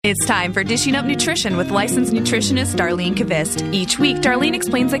It's time for Dishing Up Nutrition with licensed nutritionist Darlene Kvist. Each week, Darlene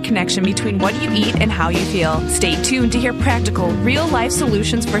explains the connection between what you eat and how you feel. Stay tuned to hear practical, real-life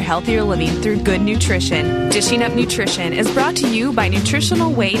solutions for healthier living through good nutrition. Dishing Up Nutrition is brought to you by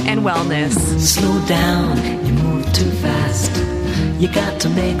Nutritional Weight and Wellness. Slow down, you move too fast. You got to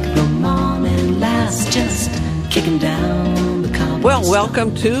make the morning last. Just kicking down the cobblestone. Well,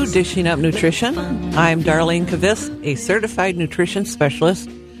 welcome to Dishing Up Nutrition. I'm Darlene Kvist, a certified nutrition specialist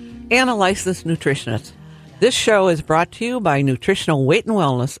and a licensed nutritionist. This show is brought to you by Nutritional Weight and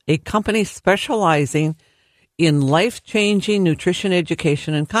Wellness, a company specializing in life-changing nutrition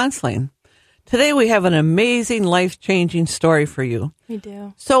education and counseling. Today we have an amazing life-changing story for you. We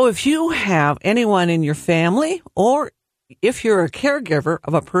do. So if you have anyone in your family, or if you're a caregiver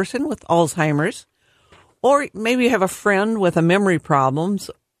of a person with Alzheimer's, or maybe you have a friend with a memory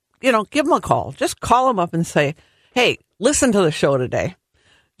problems, give them a call. Just call them up and say, hey, listen to the show today.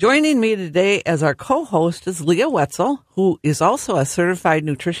 Joining me today as our co-host is Leah Wetzel, who is also a certified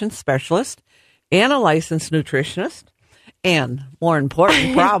nutrition specialist and a licensed nutritionist. And more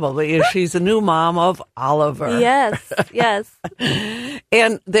important probably is she's a new mom of Oliver. Yes.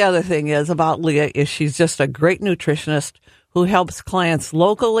 And the other thing is about Leah is she's just a great nutritionist who helps clients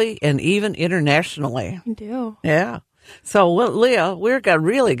locally and even internationally. We do. Yeah. So, Leah, we've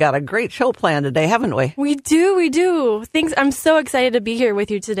really got a great show planned today, haven't we? We do. Thanks. I'm so excited to be here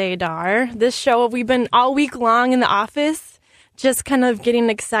with you today, Dar. This show, we've been all week long in the office, just kind of getting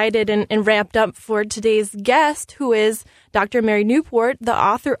excited and ramped up for today's guest, who is Dr. Mary Newport, the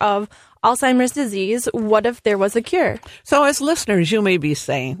author of Alzheimer's Disease, What If There Was a Cure? So, as listeners, you may be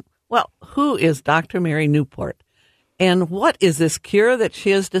saying, well, who is Dr. Mary Newport? And what is this cure that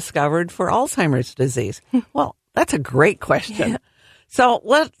she has discovered for Alzheimer's disease? Well, that's a great question. Yeah. So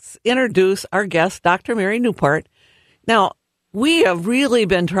let's introduce our guest, Dr. Mary Newport. Now, we have really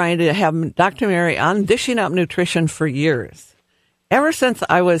been trying to have Dr. Mary on Dishing Up Nutrition for years. Ever since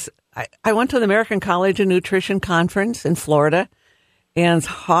I went to the American College of Nutrition conference in Florida and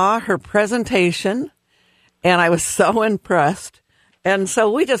saw her presentation, and I was so impressed. And so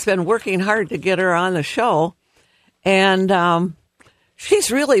we just been working hard to get her on the show. And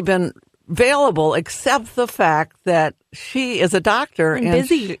she's really been available, except the fact that she is a doctor and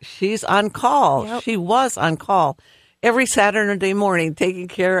busy. She's on call. Yep. She was on call every Saturday morning taking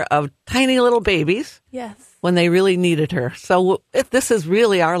care of tiny little babies. Yes. When they really needed her. So this is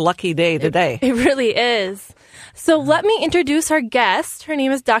really our lucky day today. It really is. So let me introduce our guest. Her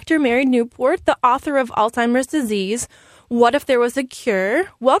name is Dr. Mary Newport, the author of Alzheimer's Disease, What If There Was a Cure?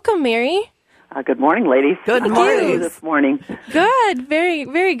 Welcome, Mary. Good morning, ladies. Good morning. How are you this morning? Good. Very,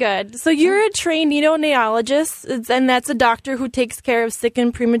 very good. So you're a trained neonatalgist, and that's a doctor who takes care of sick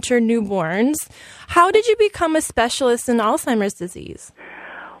and premature newborns. How did you become a specialist in Alzheimer's disease?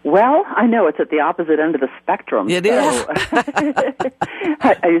 Well, I know it's at the opposite end of the spectrum. It is.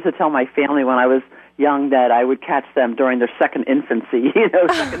 I used to tell my family when I was young that I would catch them during their second infancy,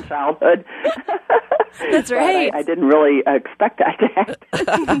 second childhood. That's right. I didn't really expect that to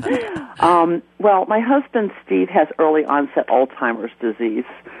happen. Well, my husband, Steve, has early onset Alzheimer's disease.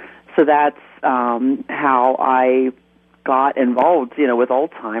 So that's how I got involved, with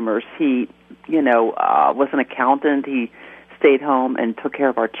Alzheimer's. He, was an accountant. He stayed home and took care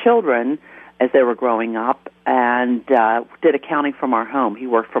of our children as they were growing up and did accounting from our home. He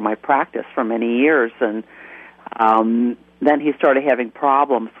worked for my practice for many years, and then he started having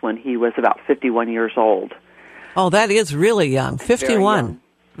problems when he was about 51 years old. Oh, that is really young, 51.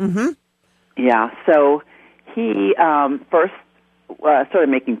 Young. Mm-hmm. Yeah, so he first started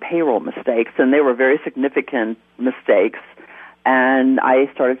making payroll mistakes, and they were very significant mistakes. And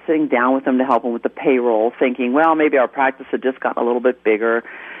I started sitting down with him to help him with the payroll, thinking, well, maybe our practice had just gotten a little bit bigger.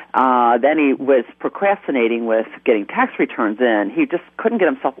 Then he was procrastinating with getting tax returns in. He just couldn't get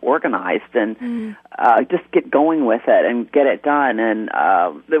himself organized and just get going with it and get it done. And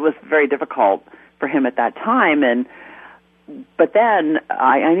it was very difficult for him at that time. But then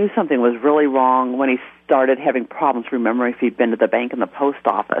I knew something was really wrong when he started having problems remembering if he'd been to the bank and the post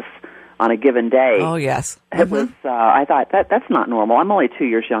office on a given day. Oh, yes. It was. I thought that's not normal. I'm only 2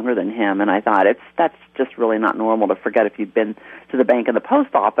 years younger than him, and I thought that's just really not normal to forget if you've been to the bank and the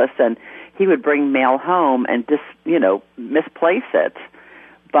post office. And he would bring mail home and just misplace it,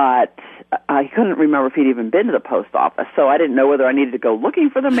 but I couldn't remember if he'd even been to the post office. So I didn't know whether I needed to go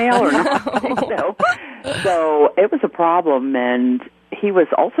looking for the mail or not. So it was a problem, and he was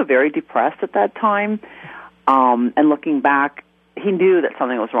also very depressed at that time. And looking back, he knew that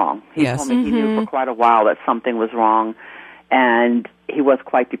something was wrong. He told me he knew for quite a while that something was wrong, and he was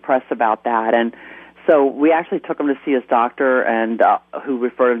quite depressed about that. And So we actually took him to see his doctor, and who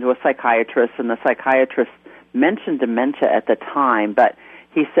referred him to a psychiatrist, and the psychiatrist mentioned dementia at the time, but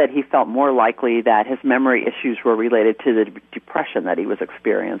he said he felt more likely that his memory issues were related to the depression that he was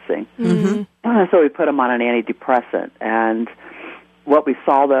experiencing. Mm-hmm. So we put him on an antidepressant, and what we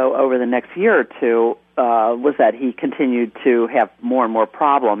saw, though, over the next year or two was that he continued to have more and more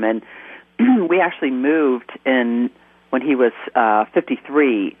problem, and we actually moved in when he was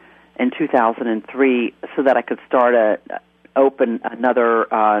 53 in 2003 so that I could open another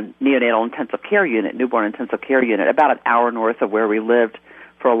neonatal intensive care unit, newborn intensive care unit, about an hour north of where we lived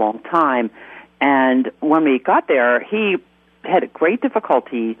for a long time. And when we got there, he had great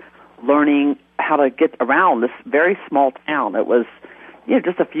difficulty learning how to get around this very small town. It was,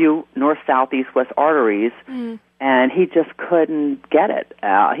 just a few north, south, east, west arteries, and he just couldn't get it.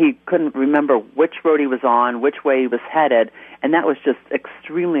 He couldn't remember which road he was on, which way he was headed, and that was just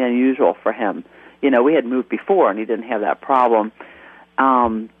extremely unusual for him. We had moved before, and he didn't have that problem.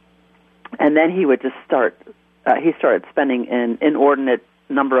 And then he would just he started spending an inordinate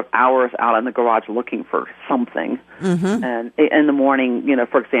number of hours out in the garage looking for something. Mm-hmm. And in the morning,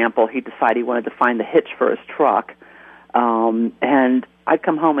 for example, he decided he wanted to find the hitch for his truck. And I'd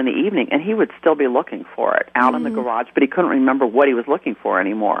come home in the evening, and he would still be looking for it out in the garage, but he couldn't remember what he was looking for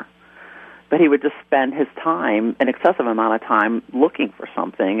anymore. But he would just spend his time, an excessive amount of time, looking for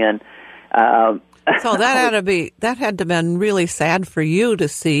something. And so that had to been really sad for you to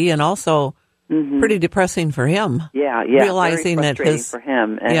see, and also pretty depressing for him. Yeah, realizing very frustrating that for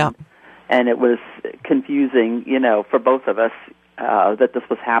him, and it was confusing, for both of us that this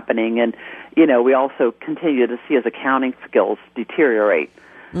was happening, and we also continued to see his accounting skills deteriorate.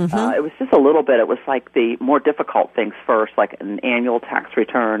 Mm-hmm. It was just a little bit. It was like the more difficult things first, like an annual tax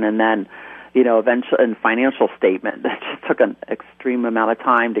return, and then eventually a financial statement that just took an extreme amount of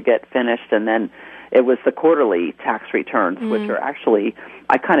time to get finished, and then it was the quarterly tax returns, which are actually,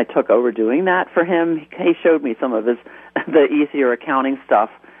 I kind of took over doing that for him. He showed me some of the easier accounting stuff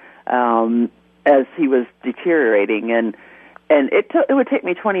as he was deteriorating, and it would take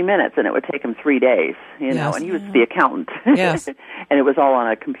me 20 minutes, and it would take him 3 days, Yes. and he was the accountant. Yes. And it was all on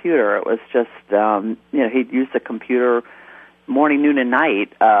a computer. It was just, he'd use the computer morning, noon, and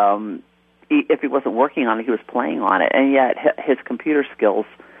night. If he wasn't working on it, he was playing on it, and yet his computer skills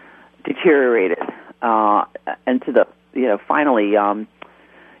deteriorated, and to the, finally,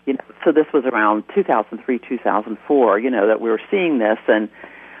 so this was around 2003, 2004, that we were seeing this, and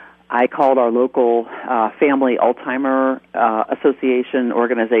I called our local family Alzheimer association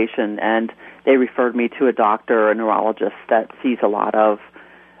organization, and they referred me to a doctor, a neurologist that sees a lot of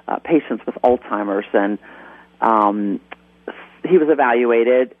patients with Alzheimer's, and he was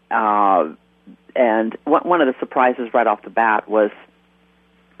evaluated, and one of the surprises right off the bat was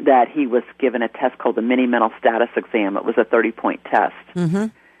that he was given a test called the Mini Mental Status Exam. It was a 30-point test. Mm-hmm.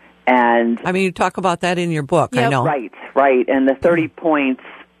 And you talk about that in your book, yep. I know. Right. And the 30 points,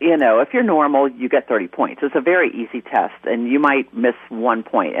 if you're normal, you get 30 points. It's a very easy test, and you might miss 1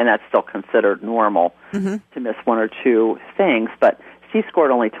 point, and that's still considered normal to miss one or two things. But she scored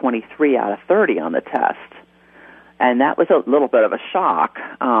only 23 out of 30 on the test, and that was a little bit of a shock.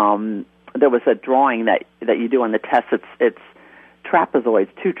 There was a drawing that you do on the test. It's trapezoids,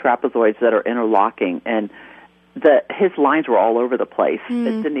 two trapezoids that are interlocking, and his lines were all over the place.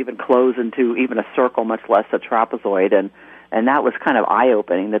 It didn't even close into even a circle, much less a trapezoid, and that was kind of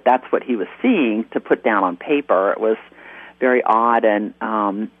eye-opening that that's what he was seeing to put down on paper. It was very odd, and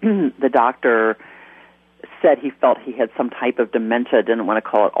the doctor said he felt he had some type of dementia, didn't want to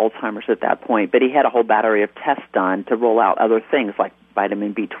call it Alzheimer's at that point, but he had a whole battery of tests done to rule out other things like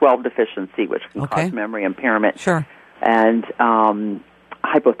vitamin B12 deficiency, which can cause memory impairment. Sure. And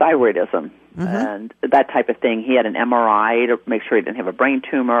hypothyroidism and that type of thing. He had an MRI to make sure he didn't have a brain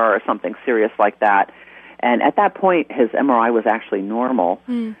tumor or something serious like that. And at that point, his MRI was actually normal.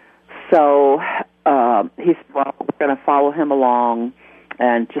 So he said, well, we're going to follow him along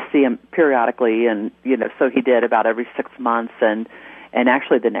and just see him periodically. And, so he did about every 6 months. And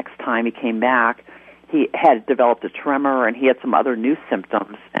actually the next time he came back, he had developed a tremor and he had some other new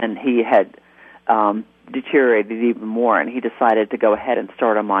symptoms. And he had deteriorated even more, and he decided to go ahead and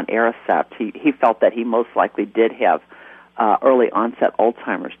start him on Aricept. He felt that he most likely did have early onset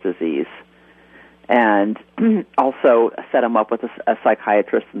Alzheimer's disease, and also set him up with a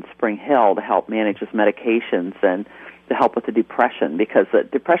psychiatrist in Spring Hill to help manage his medications and to help with the depression, because the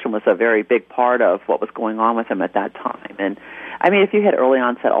depression was a very big part of what was going on with him at that time. And I mean, if you had early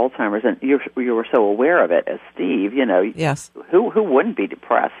onset Alzheimer's and you were so aware of it as Steve, yes, who wouldn't be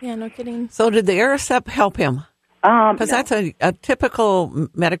depressed? Yeah, no kidding. So did the Aricept help him? Because that's a typical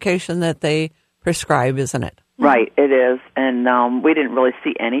medication that they prescribe, isn't it? Right, it is. And we didn't really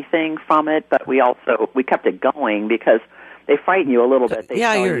see anything from it, but we kept it going because they frighten you a little bit. They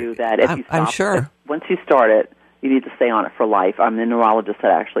tell you that if you stop, I'm sure. Once you start it, you need to stay on it for life. The neurologist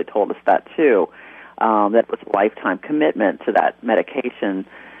had actually told us that too. That was a lifetime commitment to that medication.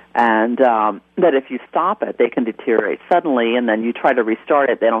 And that if you stop it, they can deteriorate suddenly, and then you try to restart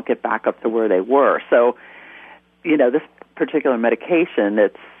it, they don't get back up to where they were. So, this particular medication,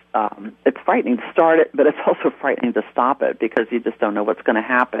 it's frightening to start it, but it's also frightening to stop it because you just don't know what's going to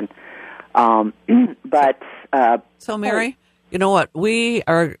happen. So, Mary, you know what? We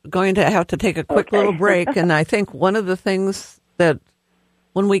are going to have to take a quick little break, and I think one of the things that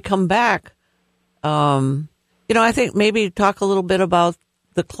when we come back, I think maybe talk a little bit about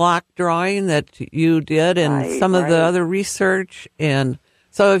the clock drawing that you did and some of the other research. And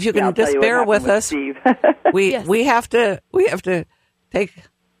so if you can just bear with us, we have to take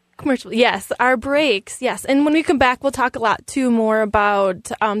commercial. Yes, our breaks. Yes. And when we come back, we'll talk a lot too more about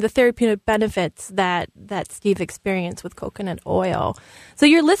the therapeutic benefits that Steve experienced with coconut oil. So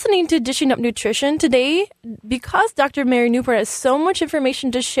you're listening to Dishing Up Nutrition today because Dr. Mary Newport has so much information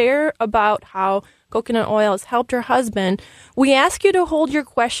to share about how coconut oil has helped her husband. We ask you to hold your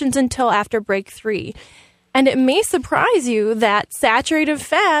questions until after break 3. And it may surprise you that saturated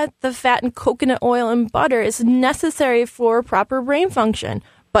fat, the fat in coconut oil and butter, is necessary for proper brain function.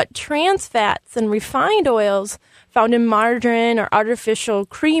 But trans fats and refined oils found in margarine or artificial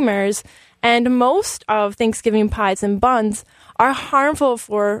creamers and most of Thanksgiving pies and buns are harmful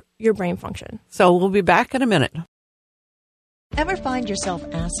for your brain function. So we'll be back in a minute. Ever find yourself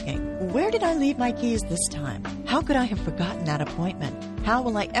asking, where did I leave my keys this time? How could I have forgotten that appointment? How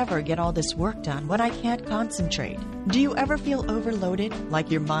will I ever get all this work done when I can't concentrate? Do you ever feel overloaded, like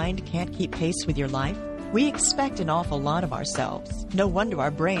your mind can't keep pace with your life? We expect an awful lot of ourselves. No wonder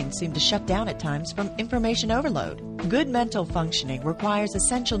our brains seem to shut down at times from information overload. Good mental functioning requires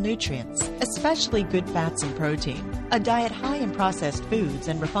essential nutrients, especially good fats and protein. A diet high in processed foods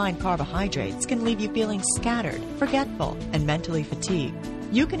and refined carbohydrates can leave you feeling scattered, forgetful, and mentally fatigued.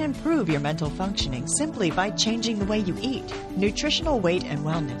 You can improve your mental functioning simply by changing the way you eat. Nutritional Weight and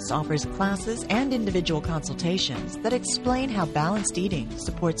Wellness offers classes and individual consultations that explain how balanced eating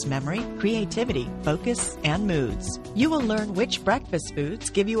supports memory, creativity, focus, and moods. You will learn which breakfast foods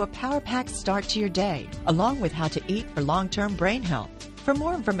give you a power-packed start to your day, along with how to eat for long-term brain health. For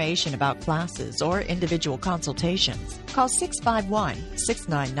more information about classes or individual consultations, call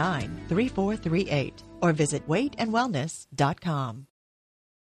 651-699-3438 or visit weightandwellness.com.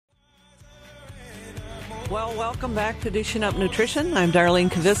 Well, welcome back to Dishing Up Nutrition. I'm Darlene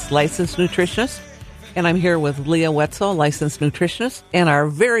Kvist, licensed nutritionist, and I'm here with Leah Wetzel, licensed nutritionist, and our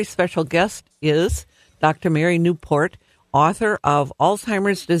very special guest is Dr. Mary Newport, author of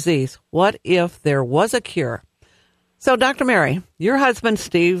Alzheimer's Disease, What If There Was a Cure? So, Dr. Mary, your husband,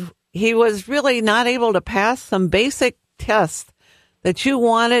 Steve, he was really not able to pass some basic tests that you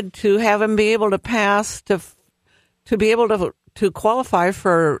wanted to have him be able to pass to be able to qualify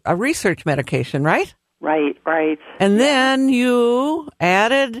for a research medication, right? Right. And then you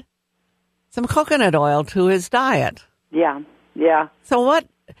added some coconut oil to his diet. Yeah. So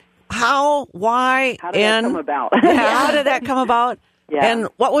how, why, how did that come about? How did that come about? Yeah. And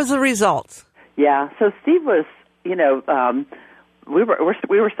what was the results? Yeah. So Steve was, we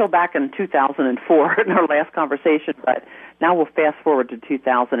were still back in 2004 in our last conversation, but now we'll fast forward to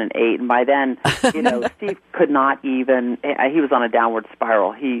 2008, and by then, Steve could not even. He was on a downward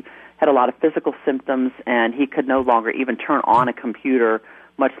spiral. He had a lot of physical symptoms, and he could no longer even turn on a computer,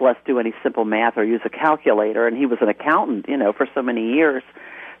 much less do any simple math or use a calculator. And he was an accountant, for so many years.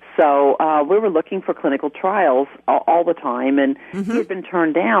 So we were looking for clinical trials all the time, and he had been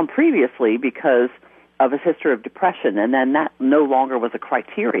turned down previously because of his history of depression, and then that no longer was a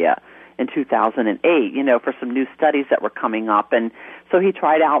criteria in 2008, for some new studies that were coming up. And so he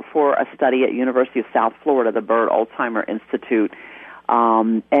tried out for a study at University of South Florida, the Bird Alzheimer Institute.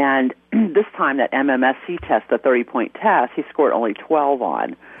 And this time that MMSE test, the 30-point test, he scored only 12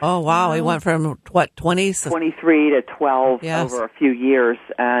 on. Oh, wow. He went from, 23 to 12 over a few years.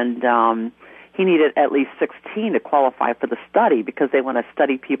 And he needed at least 16 to qualify for the study because they want to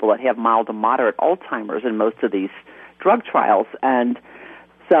study people that have mild to moderate Alzheimer's in most of these drug trials. And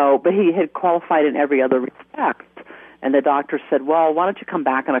so, but he had qualified in every other respect. And the doctor said, well, why don't you come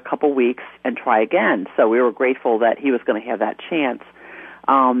back in a couple weeks and try again? So we were grateful that he was going to have that chance.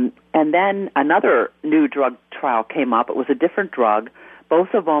 And then another new drug trial came up. It was a different drug.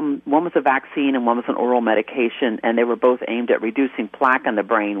 Both of them, one was a vaccine and one was an oral medication, and they were both aimed at reducing plaque in the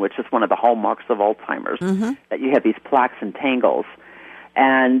brain, which is one of the hallmarks of Alzheimer's, that you have these plaques and tangles.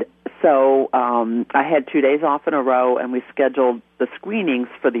 And So I had 2 days off in a row, and we scheduled the screenings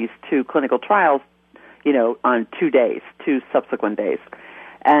for these 2 clinical trials, on 2 days, 2 subsequent days.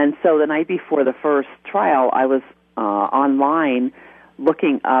 And so the night before the first trial, I was online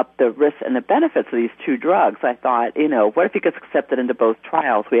looking up the risks and the benefits of these 2 drugs. I thought, what if he gets accepted into both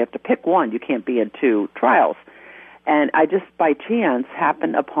trials? We have to pick one. You can't be in 2 trials. And I just, by chance,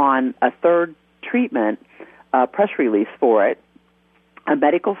 happened upon a third treatment press release for it, a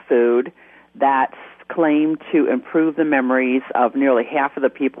medical food that's claimed to improve the memories of nearly half of the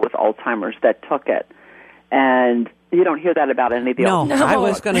people with Alzheimer's that took it. And you don't hear that about any of the No, I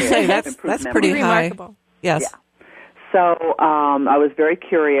was going to say that's pretty high. Remarkable. Yes. Yeah. So I was very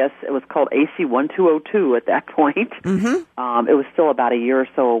curious. It was called AC-1202 at that point. Mm-hmm. It was still about a year or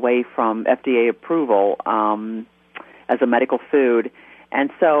so away from FDA approval as a medical food. And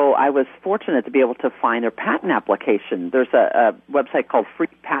so I was fortunate to be able to find their patent application. There's a website called Free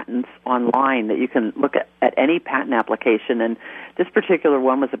Patents Online that you can look at any patent application. And this particular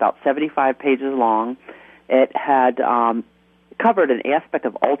one was about 75 pages long. It had covered an aspect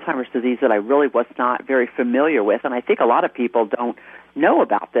of Alzheimer's disease that I really was not very familiar with. And I think a lot of people don't know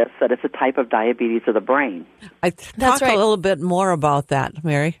about this, that it's a type of diabetes of the brain. Talk a little bit more about that,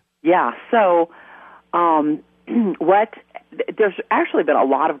 Mary. Yeah. So there's actually been a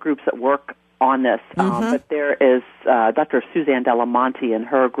lot of groups that work on this, but there is Dr. Suzanne Delamonte and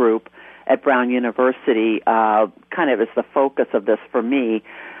her group at Brown University kind of is the focus of this for me.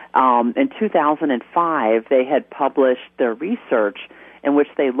 In 2005, they had published their research in which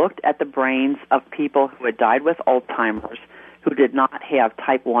they looked at the brains of people who had died with Alzheimer's who did not have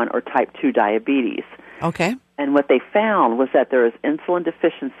type 1 or type 2 diabetes. Okay. And what they found was that there is insulin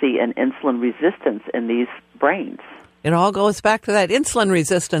deficiency and insulin resistance in these brains. It all goes back to that insulin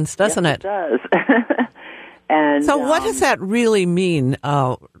resistance, doesn't it? It does. And so what does that really mean,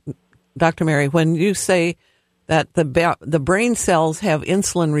 Dr. Mary, when you say that the brain cells have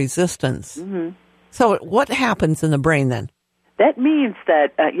insulin resistance? Mm-hmm. So what happens in the brain then? That means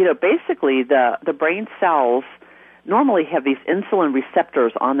that, basically the brain cells normally have these insulin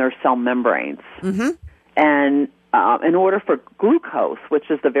receptors on their cell membranes. Mm-hmm. And in order for glucose, which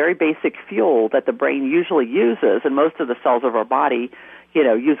is the very basic fuel that the brain usually uses, and most of the cells of our body,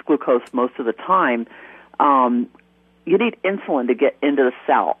 use glucose most of the time, you need insulin to get into the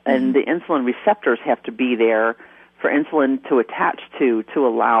cell. Mm-hmm. And the insulin receptors have to be there for insulin to attach to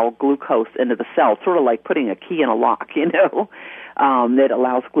allow glucose into the cell, sort of like putting a key in a lock, that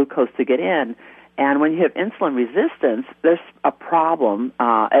allows glucose to get in. And when you have insulin resistance, there's a problem,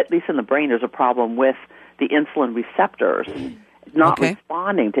 at least in the brain, there's a problem with the insulin receptors not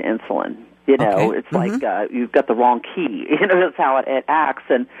responding to insulin. It's like you've got the wrong key. That's how it acts.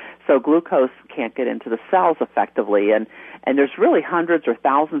 And so glucose can't get into the cells effectively. And there's really hundreds or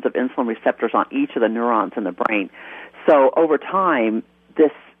thousands of insulin receptors on each of the neurons in the brain. So over time,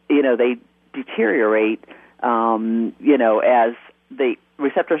 they deteriorate, as the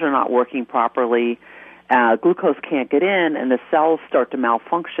receptors are not working properly. Glucose can't get in, and the cells start to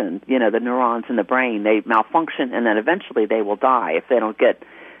malfunction. The neurons in the brain, they malfunction, and then eventually they will die if they don't get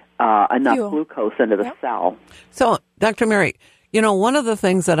enough glucose into the cell. So, Dr. Mary, one of the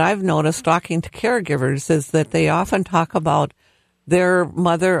things that I've noticed talking to caregivers is that they often talk about their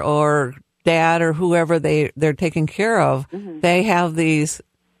mother or dad or whoever they're taking care of. Mm-hmm. They have these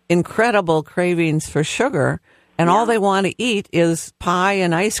incredible cravings for sugar, and all they want to eat is pie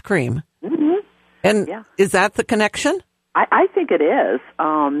and ice cream. Mm-hmm. And is that the connection? I think it is.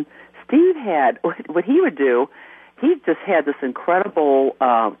 Steve had, what he would do, he just had this incredible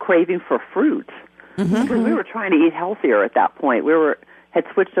craving for fruits. Mm-hmm. Because we were trying to eat healthier at that point. We had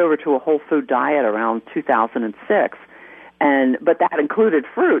switched over to a whole food diet around 2006. But that included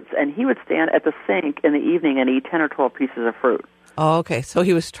fruits, and he would stand at the sink in the evening and eat 10 or 12 pieces of fruit. Oh, okay. So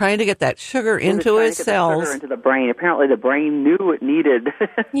he was trying to get that sugar into his cells. Sugar into the brain. Apparently, the brain knew it needed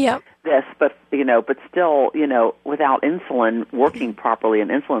this, but still, without insulin working properly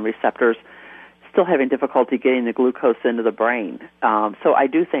and insulin receptors, still having difficulty getting the glucose into the brain. So I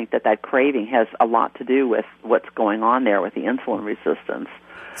do think that craving has a lot to do with what's going on there with the insulin resistance.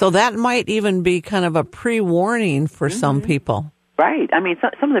 So that might even be kind of a pre-warning for some people. Right. I mean,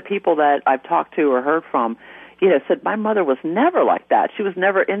 some of the people that I've talked to or heard from, said, my mother was never like that. She was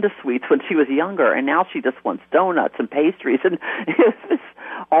never into sweets when she was younger, and now she just wants donuts and pastries, and it's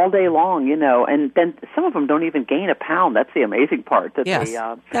all day long, And then some of them don't even gain a pound. That's the amazing part.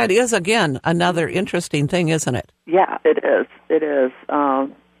 That is, again, another interesting thing, isn't it? Yeah, it is. It is.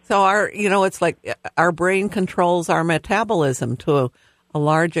 So it's like our brain controls our metabolism to a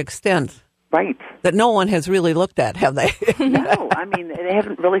large extent. Right. that no one has really looked at, have they? No, I mean, they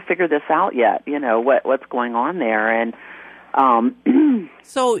haven't really figured this out yet, what's going on there. And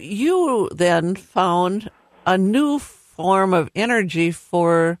so you then found a new form of energy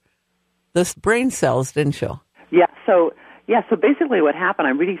for the brain cells, didn't you? Yeah, so basically what happened,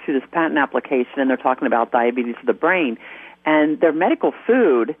 I'm reading through this patent application, and they're talking about diabetes of the brain, and their medical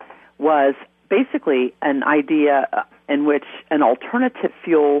food was basically an idea in which an alternative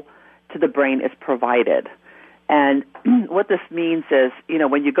fuel to the brain is provided. And what this means is,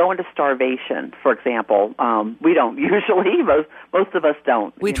 when you go into starvation, for example, we don't usually, most of us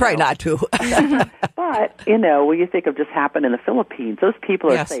don't. We try not to. But, when you think of just happened in the Philippines, those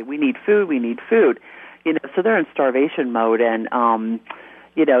people are saying, we need food. So they're in starvation mode, and,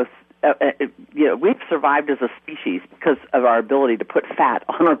 we've survived as a species because of our ability to put fat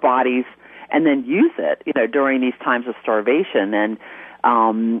on our bodies and then use it, during these times of starvation. And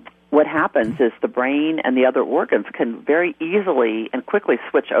what happens is the brain and the other organs can very easily and quickly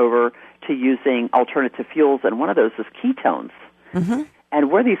switch over to using alternative fuels, and one of those is ketones. Mm-hmm. And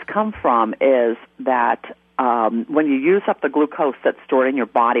where these come from is that when you use up the glucose that's stored in your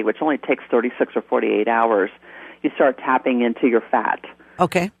body, which only takes 36 or 48 hours, you start tapping into your fat.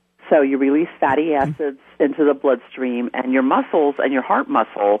 Okay. So you release fatty acids into the bloodstream, and your muscles and your heart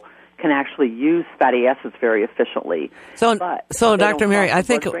muscle can actually use fatty acids very efficiently. So Dr. Mary, I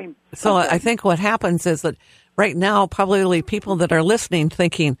think what happens is that right now, probably people that are listening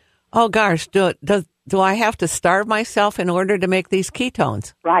thinking, "Oh gosh, do I have to starve myself in order to make these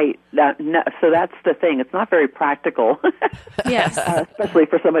ketones?" Right. No, so that's the thing. It's not very practical. Yes. Especially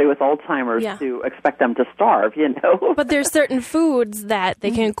for somebody with Alzheimer's to expect them to starve, But there's certain foods that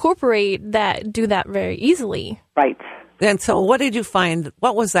they can incorporate that do that very easily. Right. And so what did you find?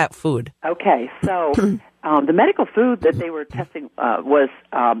 What was that food? Okay, so the medical food that they were testing was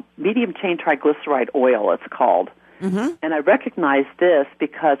medium-chain triglyceride oil, it's called. Mm-hmm. And I recognize this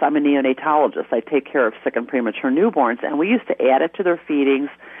because I'm a neonatologist. I take care of sick and premature newborns, and we used to add it to their feedings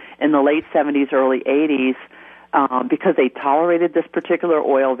in the late 70s, early 80s because they tolerated this particular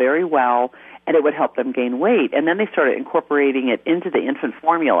oil very well, and it would help them gain weight. And then they started incorporating it into the infant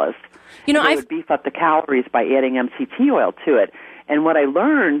formulas. They would beef up the calories by adding MCT oil to it. And what I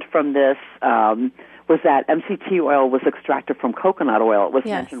learned from this was that MCT oil was extracted from coconut oil. It was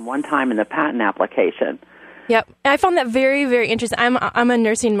mentioned one time in the patent application. Yep. I found that very, very interesting. I'm a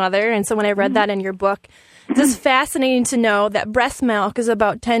nursing mother, and so when I read that in your book, it's just fascinating to know that breast milk is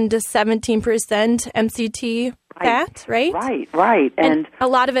about 10 to 17% MCT fat, right? Right. And a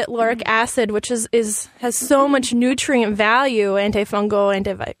lot of it lauric acid, which has so much nutrient value, antifungal,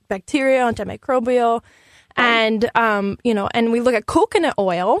 antibacterial, antimicrobial, and and we look at coconut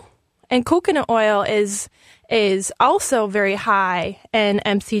oil, and coconut oil is also very high in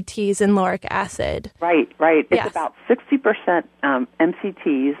MCTs and lauric acid. Right. It's about 60%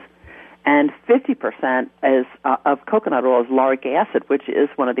 MCTs, and 50% of coconut oil is lauric acid, which is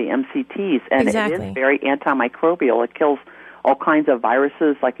one of the MCTs, and it is very antimicrobial. It kills all kinds of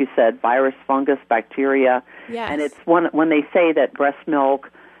viruses, like you said, virus, fungus, bacteria. Yes. And it's when they say that breast milk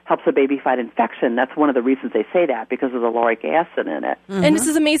helps a baby fight infection, that's one of the reasons they say that, because of the lauric acid in it. Mm-hmm. And this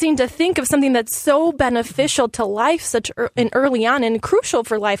is amazing to think of something that's so beneficial to life early on and crucial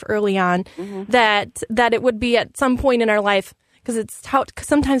for life early on, that it would be at some point in our life, because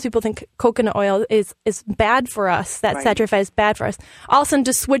sometimes people think coconut oil is bad for us, that saturated fat is bad for us. All of a sudden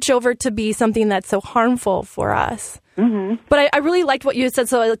to switch over to be something that's so harmful for us. Mm-hmm. But I really liked what you said.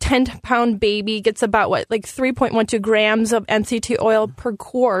 So a 10-pound baby gets about 3.12 grams of MCT oil per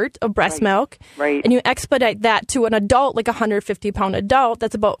quart of breast milk. Right. And you expedite that to an adult, like a 150-pound adult.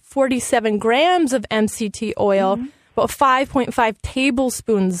 That's about 47 grams of MCT oil, about 5.5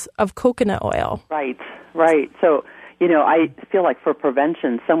 tablespoons of coconut oil. Right. So, I feel like for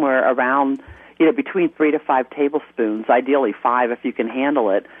prevention, somewhere around, between 3 to 5 tablespoons, ideally 5 if you can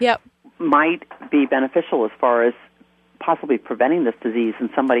handle it, might be beneficial as far as possibly preventing this disease in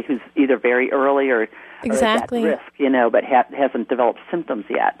somebody who's either very early or is at risk, but hasn't developed symptoms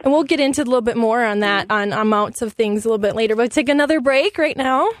yet. And we'll get into a little bit more on that, on amounts of things a little bit later. We'll take another break right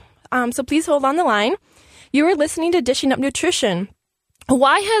now, so please hold on the line. You are listening to Dishing Up Nutrition.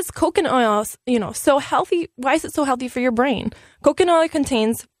 Why has coconut oil, so healthy? Why is it so healthy for your brain? Coconut oil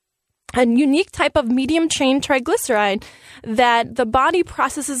contains a unique type of medium-chain triglyceride that the body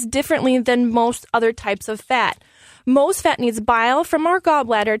processes differently than most other types of fat. Most fat needs bile from our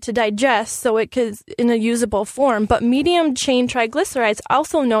gallbladder to digest, so it is in a usable form. But medium-chain triglycerides,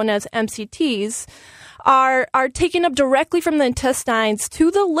 also known as MCTs, are taken up directly from the intestines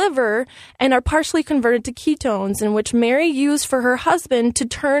to the liver and are partially converted to ketones, in which Mary used for her husband to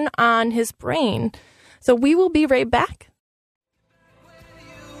turn on his brain. So we will be right back.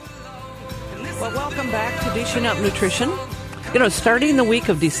 Well, welcome back to Dishing Up Nutrition. Starting the week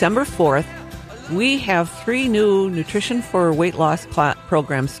of December 4th, we have 3 new Nutrition for Weight Loss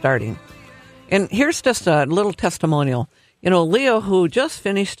programs starting. And here's just a little testimonial. Leo, who just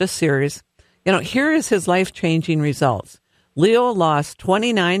finished a series, here is his life-changing results. Leo lost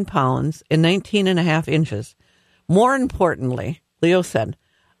 29 pounds and 19 and a half inches. More importantly, Leo said,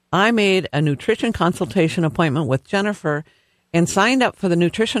 I made a nutrition consultation appointment with Jennifer and signed up for the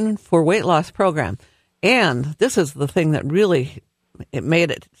Nutrition for Weight Loss program. And this is the thing that really it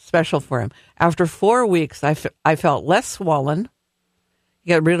made it special for him. After 4 weeks, I felt less swollen.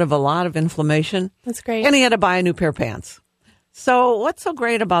 He got rid of a lot of inflammation. That's great. And he had to buy a new pair of pants. So what's so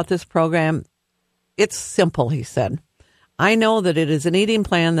great about this program? It's simple, he said. I know that it is an eating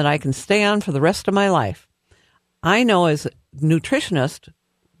plan that I can stay on for the rest of my life. I know as a nutritionist,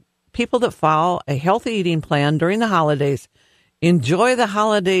 people that follow a healthy eating plan during the holidays enjoy the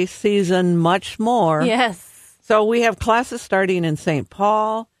holiday season much more. Yes. So we have classes starting in St.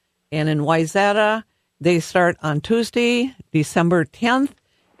 Paul and in Wayzata. They start on Tuesday, December 10th,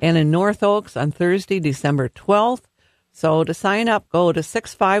 and in North Oaks on Thursday, December 12th. So to sign up, go to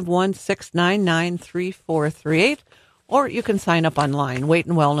 651-699-3438, or you can sign up online,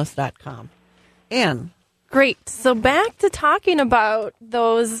 weightandwellness.com. And great. So back to talking about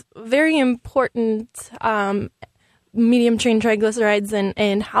those very important medium chain triglycerides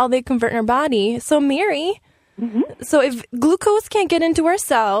and how they convert in our body. So Mary, so if glucose can't get into our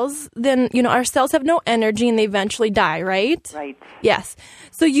cells, then, our cells have no energy and they eventually die, right? Right. Yes.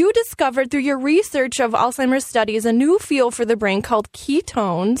 So you discovered through your research of Alzheimer's studies a new field for the brain called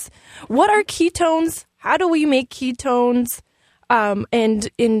ketones. What are ketones? How do we make ketones? And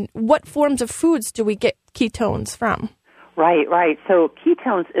in what forms of foods do we get ketones from? Right. So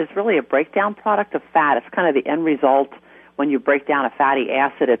ketones is really a breakdown product of fat. It's kind of the end result when you break down a fatty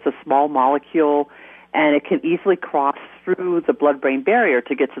acid. It's a small molecule, and it can easily cross through the blood-brain barrier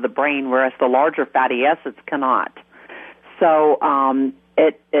to get to the brain, whereas the larger fatty acids cannot. So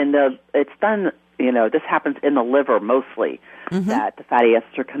it's done, this happens in the liver mostly, that the fatty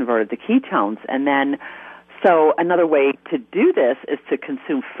acids are converted to ketones. And then, so another way to do this is to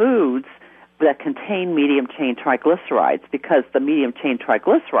consume foods that contain medium-chain triglycerides, because the medium-chain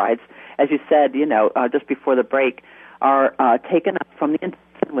triglycerides, as you said, just before the break, are taken up from the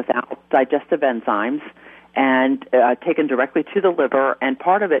intestine without digestive enzymes and taken directly to the liver, and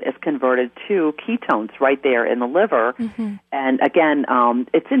part of it is converted to ketones right there in the liver. And again,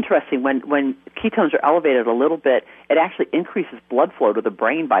 it's interesting, when ketones are elevated a little bit, it actually increases blood flow to the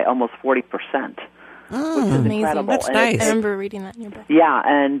brain by almost 40%. Which is amazing. incredible. That's and nice. I remember reading that in your book. Yeah,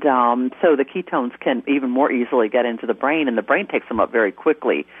 and so the ketones can even more easily get into the brain, and the brain takes them up very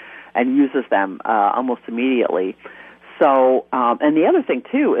quickly and uses them almost immediately. So, and the other thing,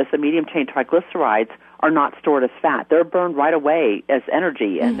 too, is the medium-chain triglycerides are not stored as fat. They're burned right away as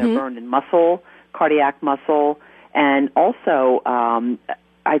energy, and they're burned in muscle, cardiac muscle, and also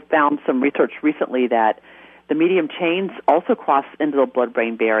I found some research recently that the medium chains also cross into the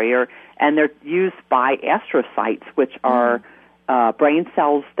blood-brain barrier, and they're used by astrocytes, which are brain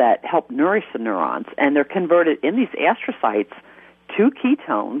cells that help nourish the neurons, and they're converted in these astrocytes to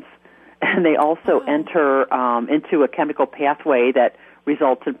ketones, and they also enter into a chemical pathway that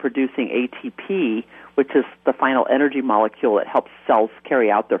results in producing ATP, which is the final energy molecule that helps cells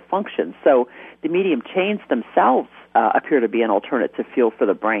carry out their functions. So the medium chains themselves appear to be an alternative fuel for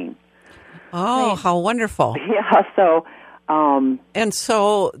the brain. Oh, how wonderful. Yeah, so... and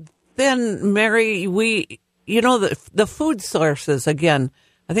so then, Mary, the food sources, again,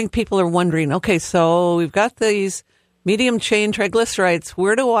 I think people are wondering, okay, so we've got these medium chain triglycerides.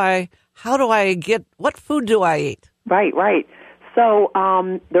 What food do I eat? Right. So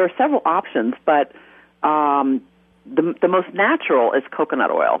there are several options, but the most natural is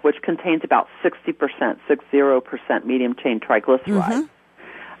coconut oil, which contains about 60% medium chain triglycerides.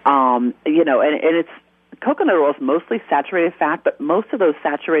 And it's coconut oil is mostly saturated fat, but most of those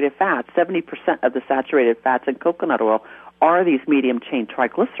saturated fats, 70% of the saturated fats in coconut oil, are these medium chain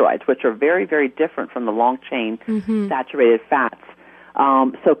triglycerides, which are very, very different from the long chain saturated fats.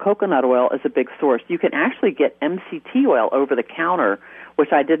 So coconut oil is a big source. You can actually get MCT oil over the counter,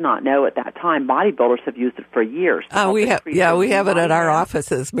 which I did not know at that time. Bodybuilders have used it for years. We have it at our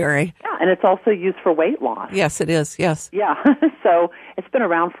offices, Mary. Yeah, and it's also used for weight loss. Yes, it is. Yes. Yeah. So it's been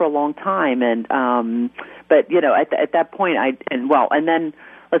around for a long time, and but at that point, and then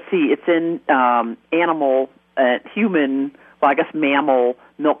let's see, it's in animal, human, well, I guess mammal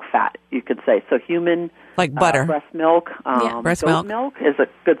milk fat, you could say. So human like butter, breast milk, breast goat milk is a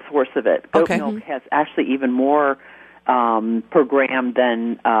good source of it. Goat milk has actually even more per gram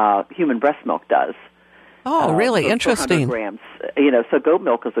than human breast milk does. Oh, really? Interesting. Grams. So goat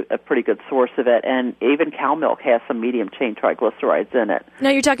milk is a pretty good source of it, and even cow milk has some medium-chain triglycerides in it. Now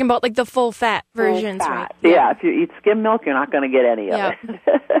you're talking about like the full-fat versions, right? Yeah, if you eat skim milk, you're not going to get any of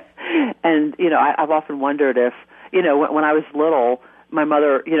it. And, I've often wondered if, when I was little, my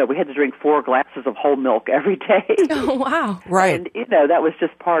mother, we had to drink 4 glasses of whole milk every day. Oh, wow. Right. And, that was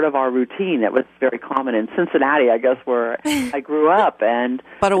just part of our routine. It was very common in Cincinnati, I guess, where I grew up.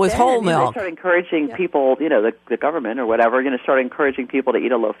 But it was whole milk. They started encouraging people, the government or whatever, started encouraging people to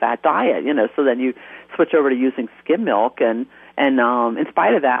eat a low-fat diet, so then you switch over to using skim milk. And in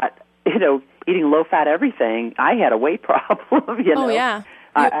spite of that, eating low-fat everything, I had a weight problem, Oh, yeah.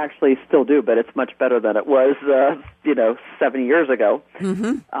 I actually still do, but it's much better than it was, 7 years ago.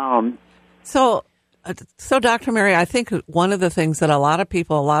 Mm-hmm. So, Dr. Mary, I think one of the things that a lot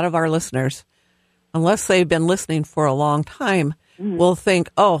of our listeners, unless they've been listening for a long time, will think,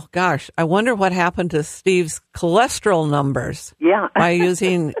 oh, gosh, I wonder what happened to Steve's cholesterol numbers. Yeah. By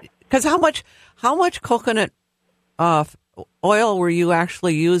using, because how much coconut oil were you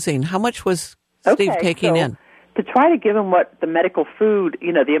actually using? How much was Steve taking in? To try to give him what the medical food,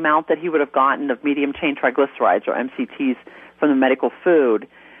 the amount that he would have gotten of medium-chain triglycerides or MCTs from the medical food,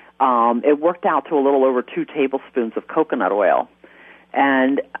 it worked out to a little over 2 tablespoons of coconut oil,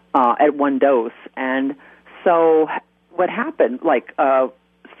 and at one dose. And so, what happened?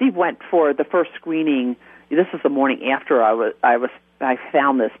 Steve went for the first screening. This is the morning after I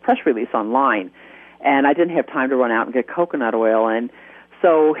found this press release online, and I didn't have time to run out and get coconut oil. And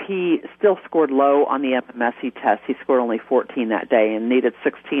so he still scored low on the MMSE test. He scored only 14 that day and needed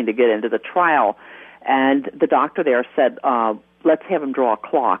 16 to get into the trial. And the doctor there said, let's have him draw a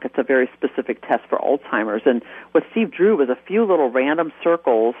clock. It's a very specific test for Alzheimer's. And what Steve drew was a few little random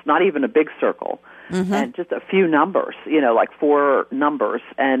circles, not even a big circle, and just a few numbers, like 4 numbers.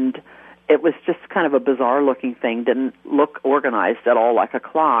 And it was just kind of a bizarre-looking thing, didn't look organized at all like a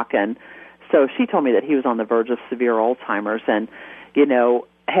clock. And so she told me that he was on the verge of severe Alzheimer's. And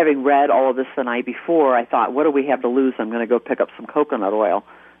having read all of this the night before, I thought, what do we have to lose? I'm going to go pick up some coconut oil,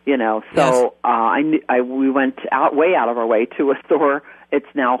 So we went way out of our way to a store. It's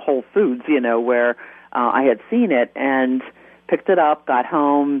now Whole Foods, where I had seen it and picked it up, got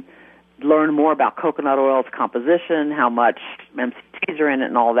home, learned more about coconut oil's composition, how much MCTs are in it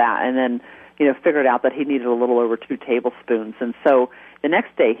and all that, and then, figured out that he needed a little over 2 tablespoons. And so the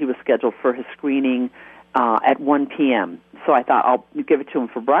next day he was scheduled for his screening at 1 p.m. So I thought I'll give it to him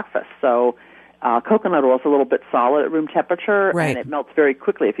for breakfast. So coconut oil is a little bit solid at room temperature, and it melts very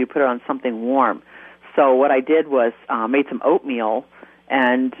quickly if you put it on something warm. So what I did was made some oatmeal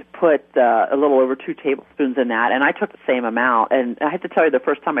and put a little over 2 tablespoons in that, and I took the same amount. And I have to tell you, the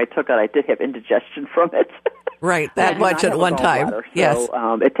first time I took it, I did have indigestion from it. Right, that much at one time. So, yes.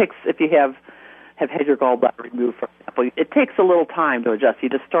 It takes, if you have had your gallbladder removed, for example, it takes a little time to adjust. You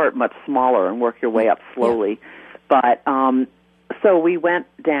just start much smaller and work your way up slowly. Yeah. But so we went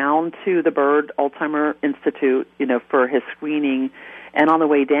down to the Byrd Alzheimer Institute, for his screening, and on the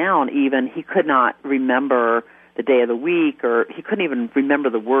way down, even he could not remember the day of the week, or he couldn't even remember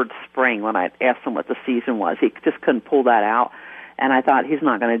the word spring when I asked him what the season was. He just couldn't pull that out, and I thought he's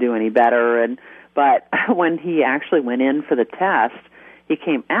not going to do any better. But when he actually went in for the test, he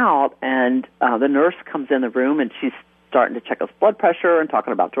came out, and the nurse comes in the room, and she's starting to check his blood pressure and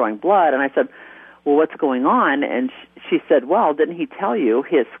talking about drawing blood. And I said, well, what's going on? And she said, well, didn't he tell you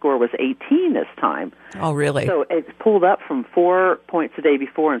his score was 18 this time? Oh, really? So it's pulled up from 4 points the day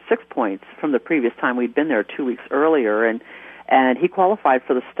before and 6 points from the previous time we'd been there 2 weeks earlier. And he qualified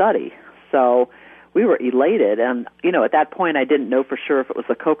for the study. So we were elated. And, at that point, I didn't know for sure if it was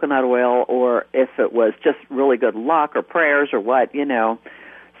the coconut oil or if it was just really good luck or prayers or what,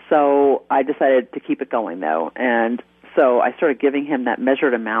 So I decided to keep it going, though. And so I started giving him that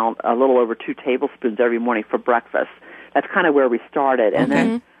measured amount, a little over 2 tablespoons every morning for breakfast. That's kind of where we started. And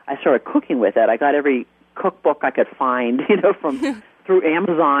then I started cooking with it. I got every cookbook I could find, from through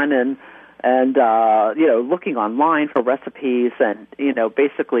Amazon and looking online for recipes, and,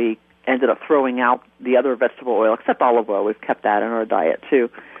 basically ended up throwing out the other vegetable oil, except olive oil. We've kept that in our diet, too.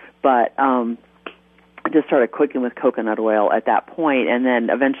 But I just started cooking with coconut oil at that point, and then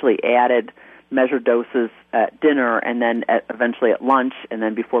eventually added measured doses at dinner, and then eventually at lunch, and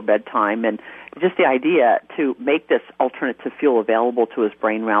then before bedtime. And just the idea to make this alternative fuel available to his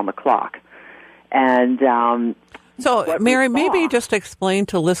brain round the clock. And So, what we Mary, saw. maybe just explain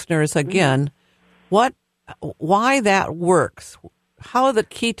to listeners again why that works, how the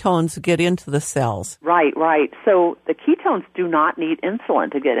ketones get into the cells. Right. So the ketones do not need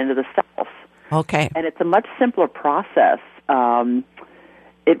insulin to get into the cells. Okay. And it's a much simpler process.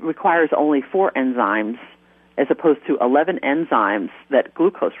 It requires only 4 enzymes as opposed to 11 enzymes that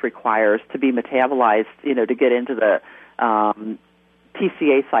glucose requires to be metabolized, to get into the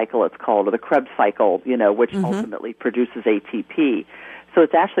TCA cycle, it's called, or the Krebs cycle, which ultimately produces ATP. So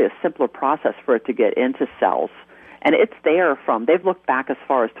it's actually a simpler process for it to get into cells. And it's there they've looked back as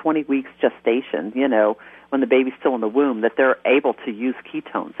far as 20 weeks gestation, when the baby's still in the womb, that they're able to use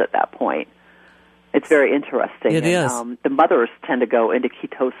ketones at that point. It's very interesting. It is. The mothers tend to go into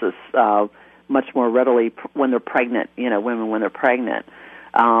ketosis much more readily when they're pregnant, women when they're pregnant.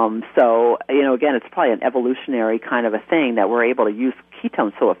 So, again, it's probably an evolutionary kind of a thing that we're able to use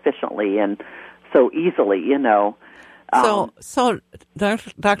ketones so efficiently and so easily, So,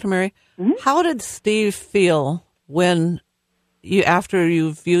 Dr. Mary, how did Steve feel after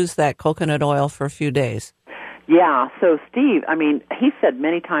you've used that coconut oil for a few days? Yeah, so Steve, he said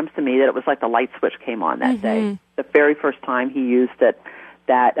many times to me that it was like the light switch came on that day. The very first time he used it,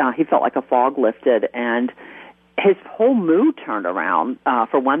 that he felt like a fog lifted, and his whole mood turned around.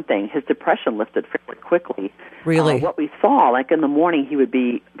 For one thing, his depression lifted fairly quickly. Really? What we saw, like in the morning, he would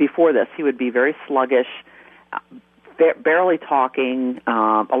be very sluggish, barely talking,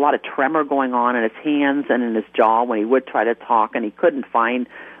 a lot of tremor going on in his hands and in his jaw when he would try to talk, and he couldn't find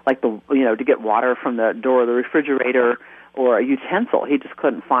to get water from the door of the refrigerator or a utensil. He just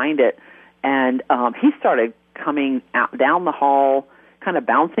couldn't find it. And he started coming out down the hall, kind of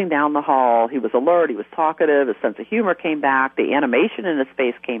bouncing down the hall. He was alert. He was talkative. His sense of humor came back. The animation in his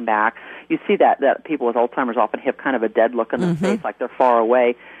face came back. You see that people with Alzheimer's often have kind of a dead look in their face, like they're far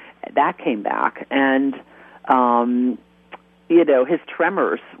away. That came back. And, his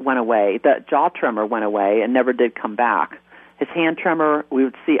tremors went away. The jaw tremor went away and never did come back. His hand tremor, we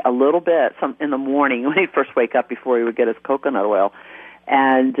would see a little bit in the morning when he'd first wake up before he would get his coconut oil.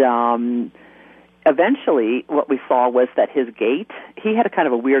 And eventually what we saw was that his gait, he had a kind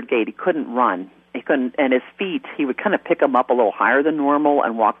of a weird gait. He couldn't run. And his feet, he would kind of pick them up a little higher than normal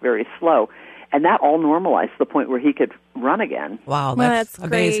and walk very slow. And that all normalized to the point where he could run again. Wow, that's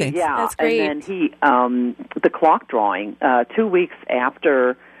amazing. Great. Yeah, that's great. And then he, the clock drawing, 2 weeks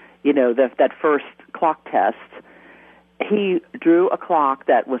after, that first clock test, he drew a clock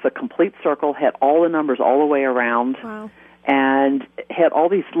that was a complete circle, had all the numbers all the way around, and had all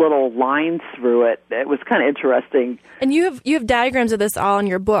these little lines through it. It was kind of interesting. And you have diagrams of this all in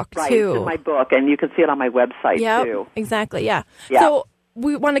your book, right, too. Right, in my book, and you can see it on my website, too. Exactly, yeah. Yeah. So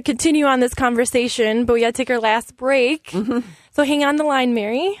we want to continue on this conversation, but we got to take our last break. So hang on the line,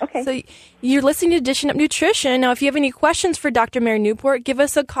 Mary. Okay. So you're listening to Dishing Up Nutrition. Now, if you have any questions for Dr. Mary Newport, give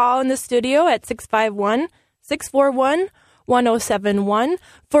us a call in the studio at 651-641-1071.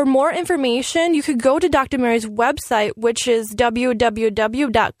 For more information, you could go to Dr. Mary's website, which is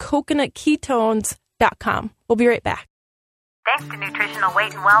www.coconutketones.com. We'll be right back. Thanks to Nutritional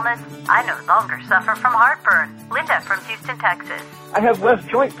Weight and Wellness, I no longer suffer from heartburn. Linda from Houston, Texas. I have less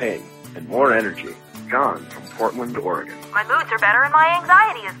joint pain and more energy. John from Portland, Oregon. My moods are better and my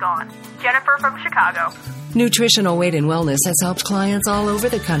anxiety is gone. Jennifer from Chicago. Nutritional Weight and Wellness has helped clients all over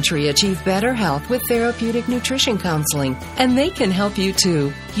the country achieve better health with therapeutic nutrition counseling, and they can help you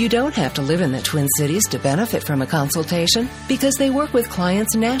too. You don't have to live in the Twin Cities to benefit from a consultation because they work with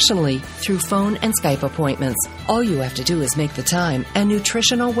clients nationally through phone and Skype appointments. All you have to do is make the time, and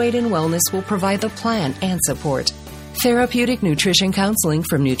Nutritional Weight and Wellness will provide the plan and support. Therapeutic nutrition counseling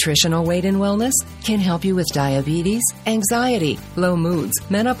from Nutritional Weight and Wellness can help you with diabetes, anxiety, low moods,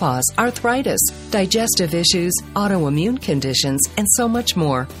 menopause, arthritis, digestive issues, autoimmune conditions, and so much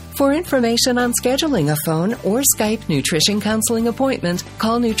more. For information on scheduling a phone or Skype nutrition counseling appointment,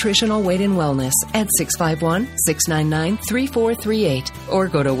 call Nutritional Weight and Wellness at 651-699-3438 or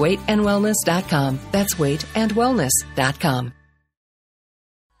go to weightandwellness.com. That's weightandwellness.com.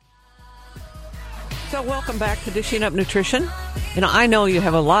 So welcome back to Dishing Up Nutrition. I know you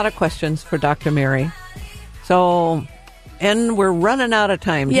have a lot of questions for Dr. Mary. And we're running out of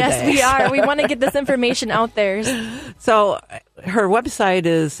time today. Yes, we are. We want to get this information out there. So her website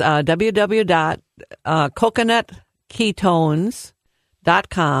is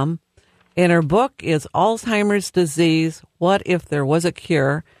www.coconutketones.com. And her book is Alzheimer's Disease, What If There Was a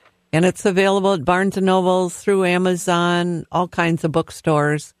Cure? And it's available at Barnes & Nobles, through Amazon, all kinds of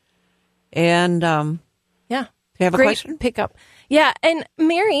bookstores. And, yeah. Do you have a question? Pickup. Yeah. And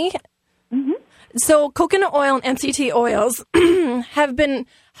Mary, so coconut oil and MCT oils have been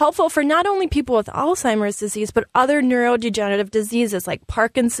helpful for not only people with Alzheimer's disease, but other neurodegenerative diseases like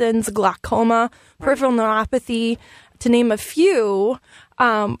Parkinson's, glaucoma, peripheral neuropathy, to name a few.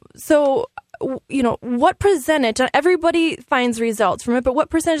 What percentage, everybody finds results from it, but what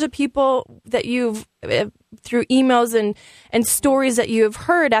percentage of people that you've, through emails and stories that you have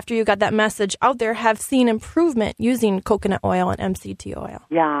heard after you got that message out there, have seen improvement using coconut oil and MCT oil?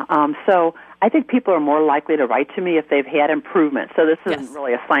 Yeah, so I think people are more likely to write to me if they've had improvement. So this isn't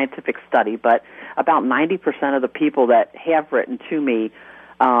really a scientific study, but about 90% of the people that have written to me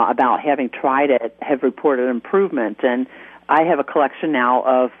about having tried it have reported improvement. And I have a collection now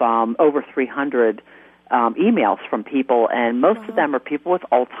of over 300 emails from people, and most of them are people with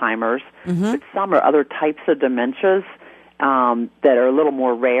Alzheimer's, but some are other types of dementias that are a little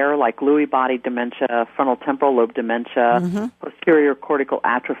more rare, like Lewy body dementia, frontal temporal lobe dementia, posterior cortical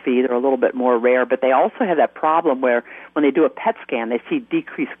atrophy. They're a little bit more rare, but they also have that problem where when they do a PET scan, they see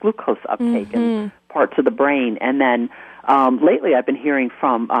decreased glucose uptake in parts of the brain. And then lately I've been hearing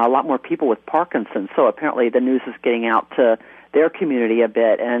from a lot more people with Parkinson's, so apparently the news is getting out to their community a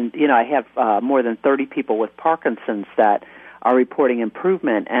bit. And, I have more than 30 people with Parkinson's that are reporting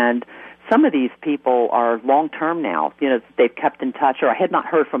improvement. And some of these people are long-term now. They've kept in touch, or I had not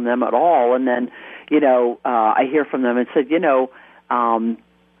heard from them at all. And then, I hear from them and said,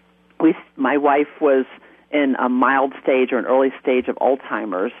 my wife was in a mild stage or an early stage of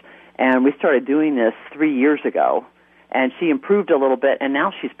Alzheimer's, and we started doing this 3 years ago. And she improved a little bit, and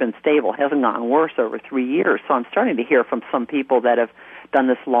now she's been stable, hasn't gotten worse over 3 years. So I'm starting to hear from some people that have done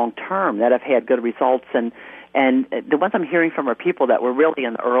this long term, that have had good results. And the ones I'm hearing from are people that were really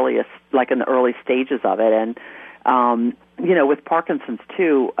in the early stages of it. And, with Parkinson's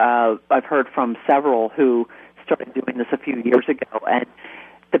too, I've heard from several who started doing this a few years ago. And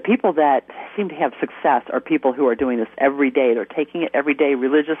the people that seem to have success are people who are doing this every day. They're taking it every day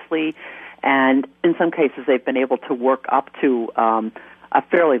religiously. And in some cases, they've been able to work up to a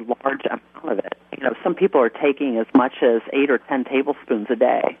fairly large amount of it. Some people are taking as much as 8 or 10 tablespoons a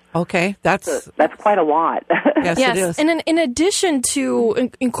day. Okay, that's quite a lot. Yes, it is. And in addition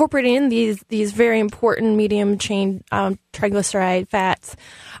to incorporating in these very important medium chain triglyceride fats,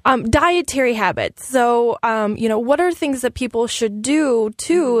 dietary habits. So, what are things that people should do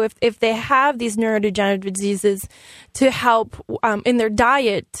too if they have these neurodegenerative diseases to help in their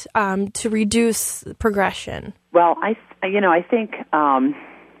diet to reduce progression? Well, I think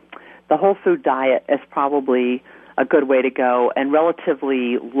the whole food diet is probably a good way to go, and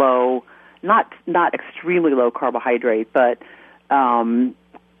relatively low, not extremely low carbohydrate, but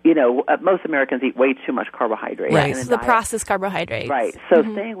most Americans eat way too much carbohydrate. Right, the processed carbohydrates. Right. So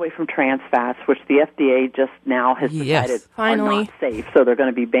staying away from trans fats, which the FDA just now has decided are not safe, so they're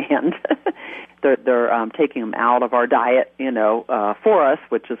going to be banned. they're taking them out of our diet, for us,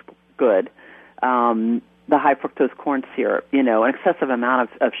 which is good. The high fructose corn syrup, an excessive amount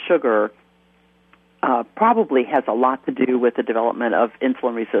of sugar probably has a lot to do with the development of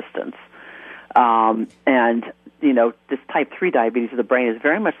insulin resistance. And, this type 3 diabetes of the brain is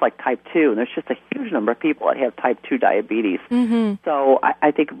very much like type 2, and there's just a huge number of people that have type 2 diabetes. So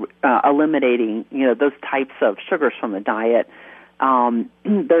I think eliminating, those types of sugars from the diet,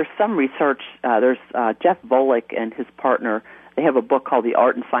 there's some research, there's Jeff Volek and his partner. They have a book called The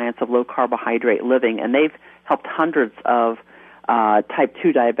Art and Science of Low Carbohydrate Living, and they've helped hundreds of type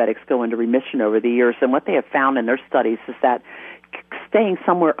 2 diabetics go into remission over the years. And what they have found in their studies is that staying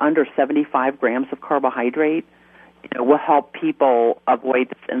somewhere under 75 grams of carbohydrate will help people avoid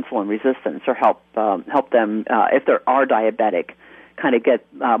this insulin resistance, or help them, if they are diabetic, kind of get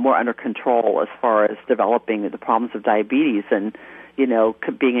more under control as far as developing the problems of diabetes and,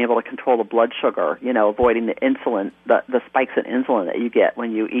 being able to control the blood sugar, avoiding the insulin, the spikes in insulin that you get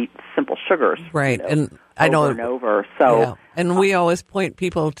when you eat simple sugars. Right. And I know over and over. So, and we always point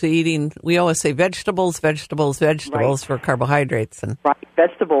people to eating, we always say vegetables for carbohydrates. And right.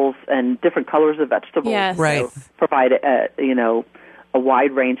 Vegetables and different colors of vegetables. Yes. Right. Provide, a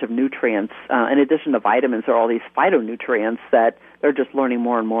wide range of nutrients. In addition to vitamins, there are all these phytonutrients that they're just learning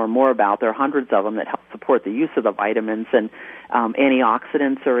more and more and more about. There are hundreds of them that help support the use of the vitamins, and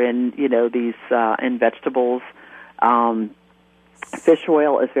antioxidants are in, these in vegetables. Fish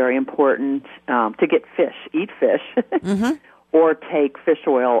oil is very important to get fish. Eat fish, or take fish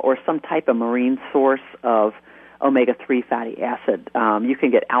oil or some type of marine source of omega-3 fatty acid. You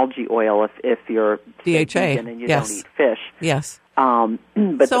can get algae oil if you're DHA, vegan and you don't eat fish. Yes. But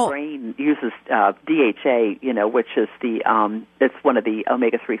the brain uses DHA, which is it's one of the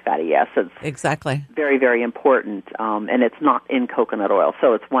omega-3 fatty acids. Exactly. Very, very important, and it's not in coconut oil,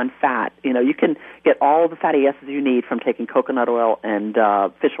 so it's one fat. You can get all the fatty acids you need from taking coconut oil and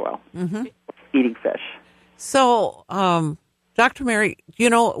fish oil, eating fish. So, Dr. Mary,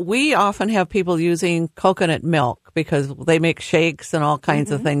 we often have people using coconut milk because they make shakes and all kinds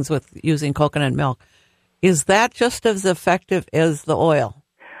of things with using coconut milk. Is that just as effective as the oil?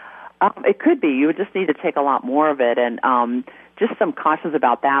 It could be. You would just need to take a lot more of it, and just some cautions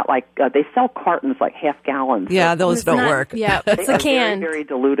about that. Like they sell cartons, like half gallons. Yeah, those don't work. Yeah, it's a can. Very, very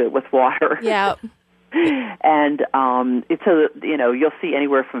diluted with water. Yeah. And you'll see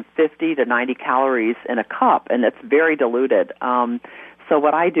anywhere from 50 to 90 calories in a cup, and it's very diluted. So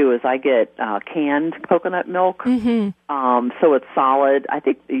what I do is I get canned coconut milk, so it's solid. I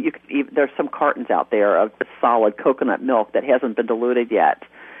think there's some cartons out there of solid coconut milk that hasn't been diluted yet,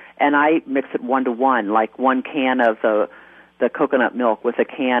 and I mix it 1-to-1, like 1 can of the coconut milk with a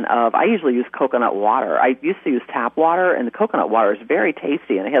can of, I usually use coconut water. I used to use tap water, and the coconut water is very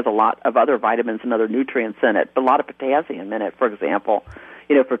tasty, and it has a lot of other vitamins and other nutrients in it, but a lot of potassium in it, for example,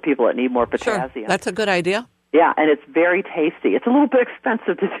 for people that need more potassium. Sure. That's a good idea. Yeah, and it's very tasty. It's a little bit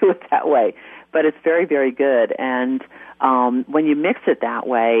expensive to do it that way, but it's very, very good. And when you mix it that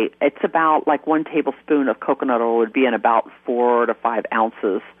way, it's about like 1 tablespoon of coconut oil would be in about 4 to 5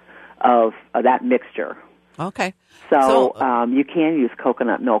 ounces of that mixture. Okay. So you can use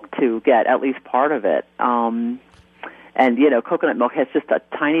coconut milk to get at least part of it. And, coconut milk has just a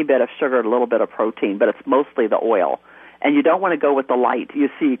tiny bit of sugar and a little bit of protein, but it's mostly the oil. And you don't want to go with the light. You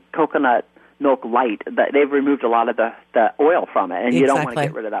see coconut milk light, they've removed a lot of the oil from it, and you don't want to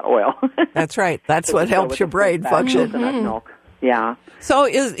get rid of that oil. That's right. That's what helps your brain function. Coconut milk. Yeah. So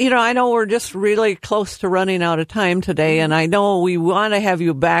I know we're just really close to running out of time today, and I know we want to have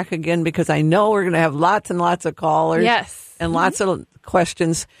you back again because I know we're going to have lots and lots of callers. Yes. And lots of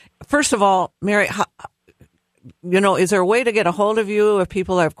questions. First of all, Mary, is there a way to get a hold of you if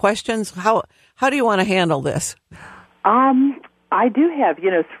people have questions? How do you want to handle this? I do have,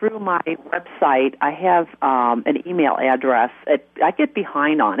 through my website, I have an email address. I get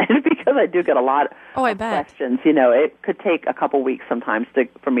behind on it because I do get a lot of questions. It could take a couple weeks sometimes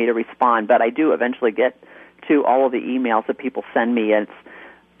for me to respond, but I do eventually get to all of the emails that people send me. And it's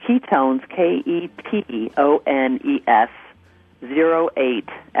ketones, KETONES 08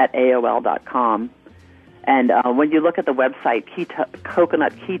 at AOL.com. And when you look at the website,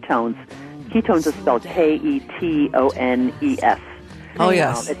 Coconut Ketones, ketones is spelled KETONES. Oh,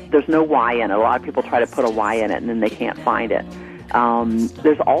 yes. There's no Y in it. A lot of people try to put a Y in it, and then they can't find it.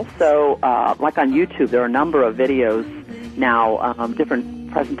 There's also, like on YouTube, there are a number of videos now,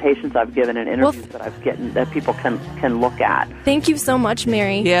 different presentations I've given and interviews that I've gotten that people can look at. Thank you so much,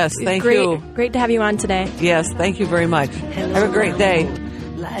 Mary. Yes, thank you. Great to have you on today. Yes, thank you very much. Have a great day.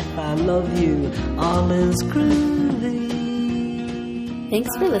 Life, I love you. All is groovy.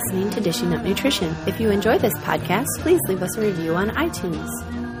 Thanks for listening to Dishing Up Nutrition. If you enjoy this podcast, please leave us a review on iTunes.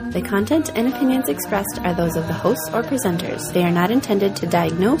 The content and opinions expressed are those of the hosts or presenters. They are not intended to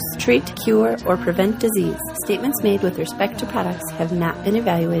diagnose, treat, cure, or prevent disease. Statements made with respect to products have not been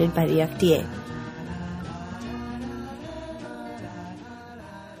evaluated by the FDA.